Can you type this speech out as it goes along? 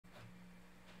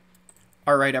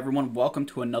Alright everyone, welcome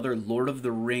to another Lord of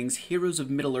the Rings Heroes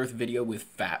of Middle-earth video with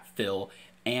Fat Phil,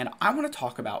 and I want to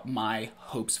talk about my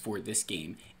hopes for this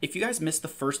game. If you guys missed the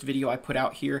first video I put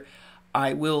out here,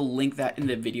 I will link that in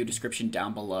the video description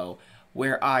down below,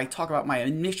 where I talk about my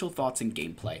initial thoughts and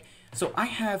gameplay. So I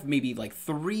have maybe like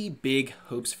 3 big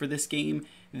hopes for this game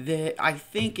that I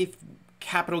think if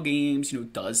Capital Games,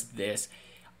 does this,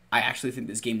 I actually think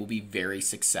this game will be very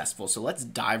successful. So let's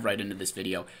dive right into this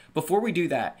video. Before we do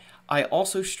that, I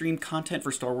also stream content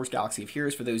for Star Wars Galaxy of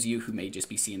Heroes for those of you who may just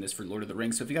be seeing this for Lord of the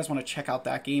Rings. So if you guys want to check out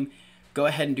that game, go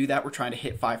ahead and do that. We're trying to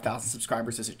hit 5,000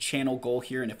 subscribers as a channel goal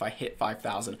here. And if I hit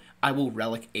 5,000, I will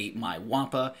relic 8 my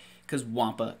Wampa, because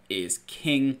Wampa is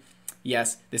king.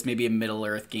 Yes, this may be a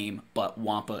Middle-earth game, but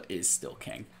Wampa is still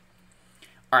king.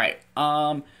 Alright,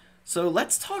 so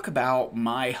let's talk about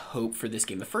my hope for this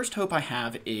game. The first hope I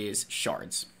have is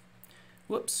shards.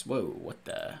 Whoops, whoa, what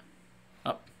the...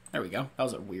 Oh, there we go. That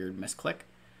was a weird misclick.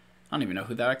 I don't even know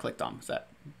who that I clicked on. Was that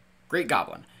Great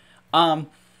Goblin?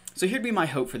 So here'd be my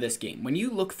hope for this game. When you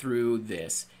look through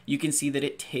this, you can see that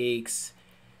it takes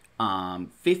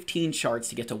 15 shards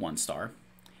to get to 1 star.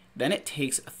 Then it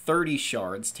takes 30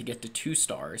 shards to get to 2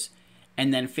 stars.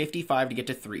 And then 55 to get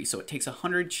to 3. So it takes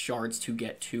 100 shards to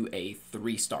get to a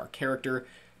 3-star character.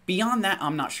 Beyond that,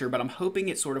 I'm not sure, but I'm hoping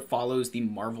it sort of follows the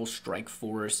Marvel Strike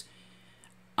Force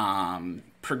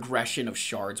progression of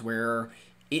shards, where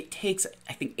it takes,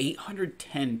 I think,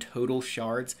 810 total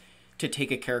shards to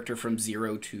take a character from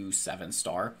 0 to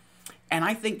 7-star. And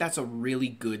I think that's a really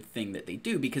good thing that they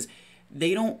do, because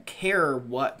they don't care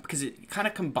what, because it kind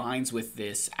of combines with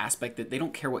this aspect that they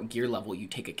don't care what gear level you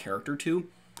take a character to,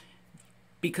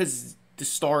 because the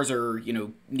stars are,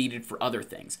 needed for other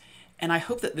things. And I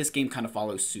hope that this game kind of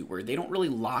follows suit, where they don't really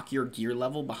lock your gear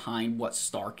level behind what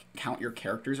star count your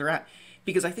characters are at,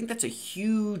 because I think that's a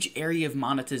huge area of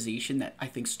monetization that I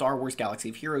think Star Wars Galaxy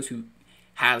of Heroes, who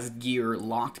has gear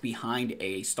locked behind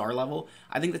a star level,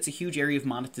 I think that's a huge area of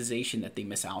monetization that they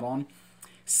miss out on,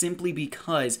 simply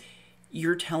because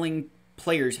you're telling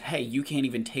players, hey, you can't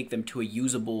even take them to a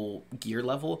usable gear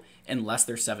level unless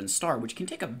they're 7-star, which can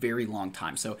take a very long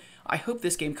time. So I hope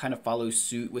this game kind of follows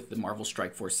suit with the Marvel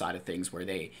Strike Force side of things, where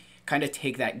they kind of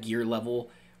take that gear level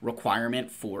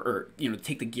requirement for, or,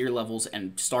 take the gear levels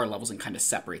and star levels and kind of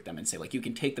separate them and say, like, you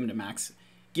can take them to max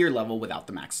gear level without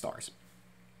the max stars.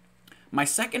 My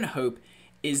second hope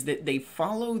is that they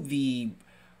follow the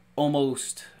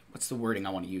almost, what's the wording I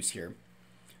want to use here?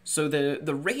 So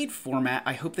the raid format,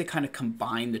 I hope they kind of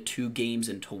combine the 2 games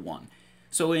into one.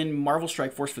 So in Marvel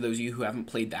Strike Force, for those of you who haven't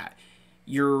played that,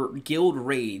 your guild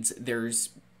raids, there's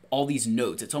all these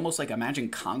nodes. It's almost like, imagine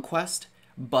Conquest,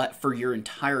 but for your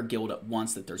entire guild at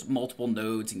once, that there's multiple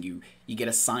nodes, and you get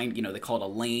assigned, they call it a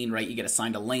lane, right? You get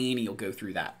assigned a lane, and you'll go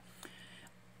through that.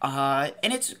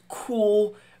 And it's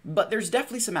cool, but there's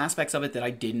definitely some aspects of it that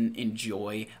I didn't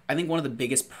enjoy. I think one of the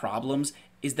biggest problems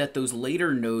is that those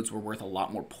later nodes were worth a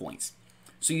lot more points.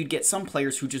 So you'd get some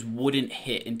players who just wouldn't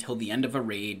hit until the end of a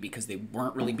raid because they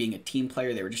weren't really being a team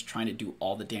player. They were just trying to do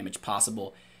all the damage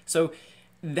possible. So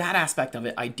that aspect of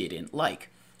it I didn't like.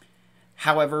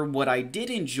 However, what I did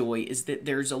enjoy is that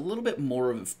there's a little bit more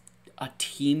of a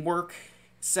teamwork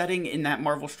setting in that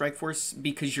Marvel Strike Force,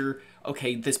 because you're,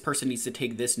 okay, this person needs to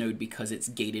take this node because it's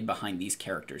gated behind these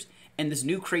characters. And this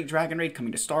new Crate Dragon Raid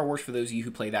coming to Star Wars, for those of you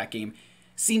who play that game,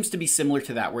 seems to be similar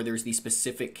to that, where there's these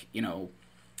specific,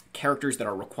 characters that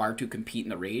are required to compete in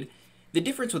the raid. The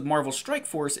difference with Marvel Strike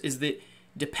Force is that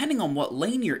depending on what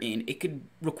lane you're in, it could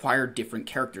require different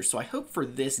characters. So I hope for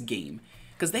this game,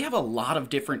 because they have a lot of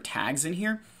different tags in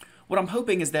here, what I'm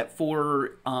hoping is that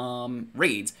for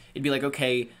raids, it'd be like,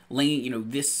 okay, lane,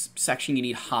 this section you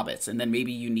need hobbits, and then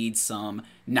maybe you need some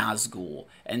Nazgul,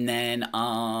 and then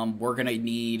we're gonna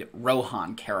need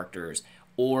Rohan characters,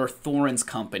 or Thorin's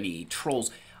Company,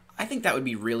 Trolls. I think that would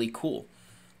be really cool.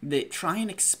 That try and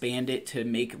expand it to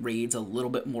make raids a little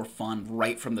bit more fun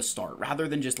right from the start, rather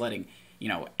than just letting,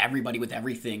 everybody with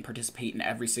everything participate in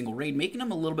every single raid. Making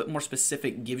them a little bit more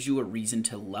specific gives you a reason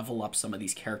to level up some of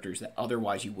these characters that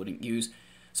otherwise you wouldn't use.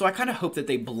 So I kind of hope that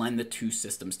they blend the 2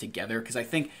 systems together, because I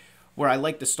think where I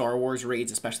like the Star Wars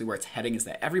raids, especially where it's heading, is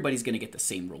that everybody's going to get the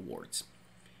same rewards.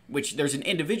 Which there's an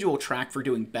individual track for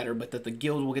doing better, but that the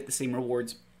guild will get the same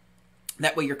rewards.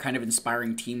 That way you're kind of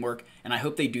inspiring teamwork, and I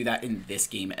hope they do that in this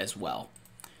game as well.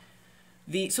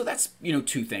 So that's,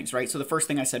 2 things, right? So the first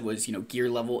thing I said was, gear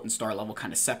level and star level,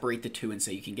 kind of separate the 2 and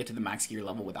say you can get to the max gear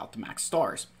level without the max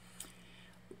stars.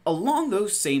 Along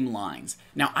those same lines,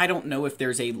 now I don't know if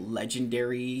there's a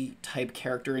legendary type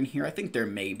character in here. I think there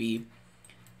may be.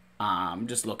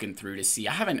 Just looking through to see.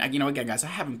 I haven't, again, guys, I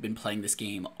haven't been playing this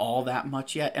game all that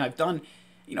much yet, and I've done,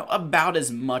 about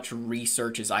as much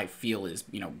research as I feel is,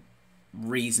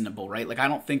 reasonable, right? Like, I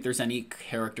don't think there's any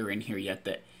character in here yet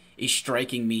that is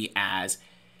striking me as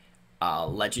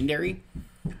legendary.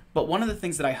 But one of the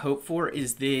things that I hope for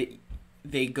is that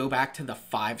they go back to the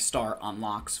 5-star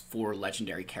unlocks for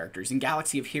legendary characters. In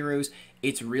Galaxy of Heroes,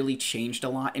 it's really changed a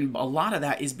lot, and a lot of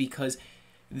that is because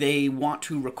they want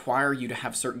to require you to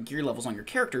have certain gear levels on your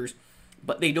characters,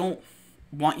 but they don't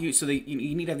want you, so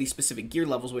you need to have these specific gear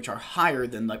levels which are higher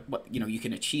than like what you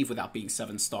can achieve without being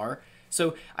 7-star.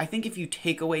 So I think if you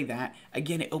take away that,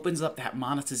 again, it opens up that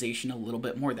monetization a little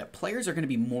bit more, that players are going to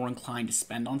be more inclined to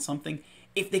spend on something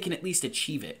if they can at least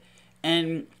achieve it.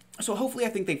 And so hopefully I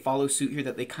think they follow suit here,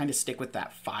 that they kind of stick with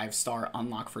that 5-star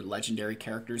unlock for legendary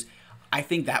characters. I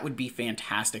think that would be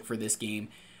fantastic for this game.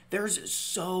 There's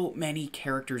so many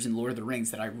characters in Lord of the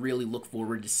Rings that I really look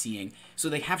forward to seeing. So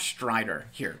they have Strider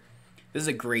here. This is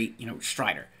a great,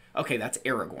 Strider. Okay, that's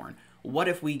Aragorn. What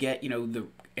if we get, the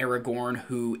Aragorn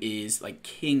who is like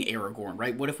King Aragorn,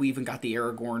 right? What if we even got the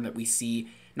Aragorn that we see,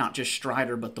 not just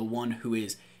Strider, but the one who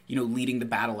is, leading the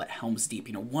battle at Helm's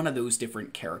Deep, one of those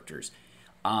different characters.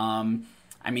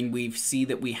 I mean, we see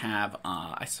that we have,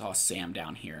 I saw Sam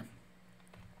down here.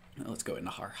 Let's go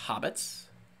into our hobbits,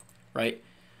 right?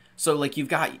 So like you've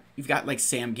got like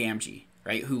Sam Gamgee,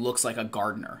 right, who looks like a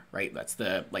gardener, right? That's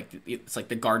it's like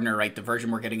the gardener, right? The version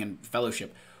we're getting in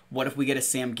Fellowship. What if we get a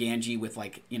Sam Gamgee with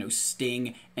like,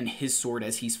 Sting and his sword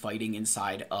as he's fighting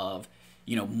inside of,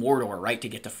 Mordor, right, to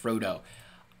get to Frodo?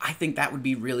 I think that would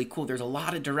be really cool. There's a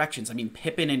lot of directions. I mean,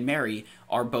 Pippin and Merry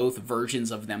are both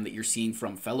versions of them that you're seeing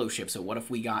from Fellowship. So what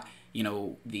if we got,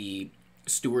 the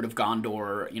Steward of Gondor,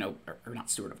 or not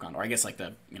Steward of Gondor, I guess like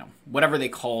the, whatever they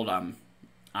called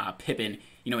Pippin,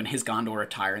 in his Gondor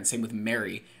attire, and same with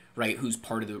Merry, right, who's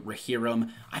part of the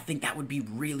Rohirrim. I think that would be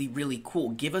really, really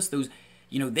cool. Give us those,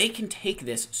 they can take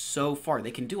this so far. They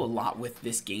can do a lot with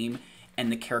this game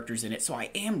and the characters in it. So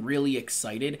I am really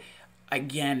excited.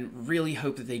 Again, really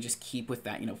hope that they just keep with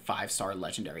that, 5-star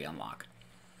legendary unlock.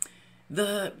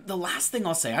 The last thing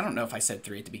I'll say, I don't know if I said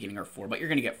 3 at the beginning or 4, but you're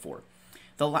going to get 4.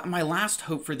 My last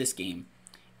hope for this game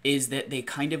is that they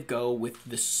kind of go with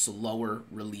the slower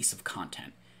release of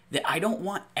content. That I don't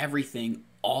want everything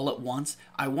all at once.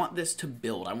 I want this to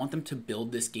build. I want them to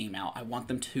build this game out. I want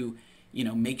them to,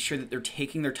 make sure that they're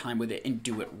taking their time with it and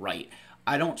do it right.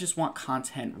 I don't just want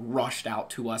content rushed out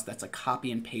to us that's a copy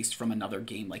and paste from another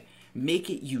game. Like, make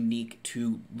it unique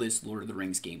to this Lord of the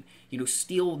Rings game.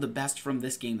 Steal the best from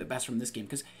this game, the best from this game.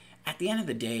 Because at the end of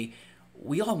the day,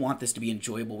 we all want this to be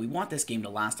enjoyable. We want this game to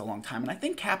last a long time. And I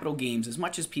think Capital Games, as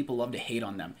much as people love to hate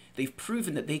on them, they've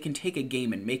proven that they can take a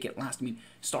game and make it last. I mean,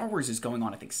 Star Wars is going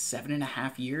on, I think,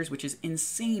 7.5 years, which is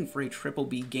insane for a triple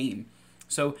B game.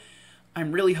 So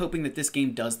I'm really hoping that this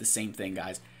game does the same thing,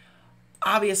 guys.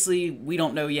 Obviously, we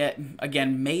don't know yet.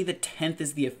 Again, May the 10th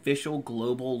is the official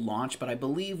global launch, but I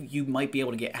believe you might be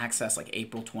able to get access like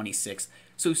April 26th.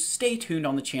 So stay tuned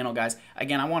on the channel, guys.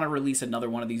 Again, I want to release another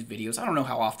one of these videos. I don't know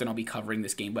how often I'll be covering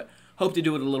this game, but hope to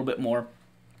do it a little bit more.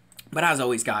 But as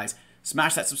always, guys,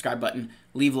 smash that subscribe button,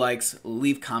 leave likes,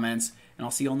 leave comments, and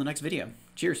I'll see you on the next video.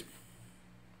 Cheers.